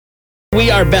We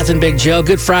are Beth and Big Joe.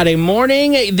 Good Friday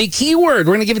morning. The keyword, we're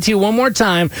going to give it to you one more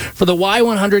time for the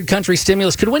Y100 country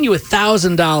stimulus. Could win you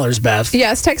 $1,000, Beth.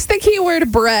 Yes, text the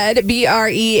keyword BREAD,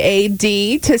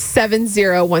 BREAD, to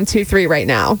 70123 right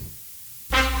now.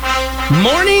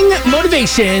 Morning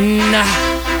motivation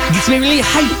gets me really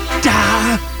hyped.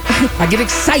 I get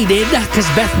excited because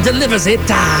Beth delivers it.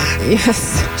 Yes.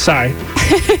 Sorry.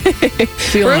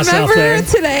 Feeling myself there.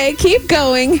 Remember today, keep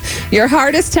going. Your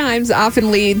hardest times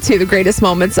often lead to the greatest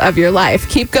moments of your life.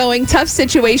 Keep going. Tough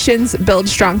situations build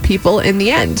strong people in the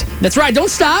end. That's right.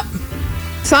 Don't stop.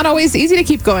 It's not always easy to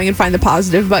keep going and find the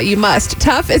positive, but you must.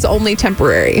 Tough is only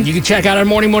temporary. You can check out our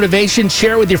morning motivation,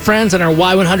 share it with your friends on our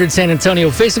Y100 San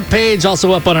Antonio Facebook page,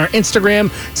 also up on our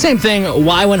Instagram. Same thing,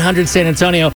 Y100 San Antonio.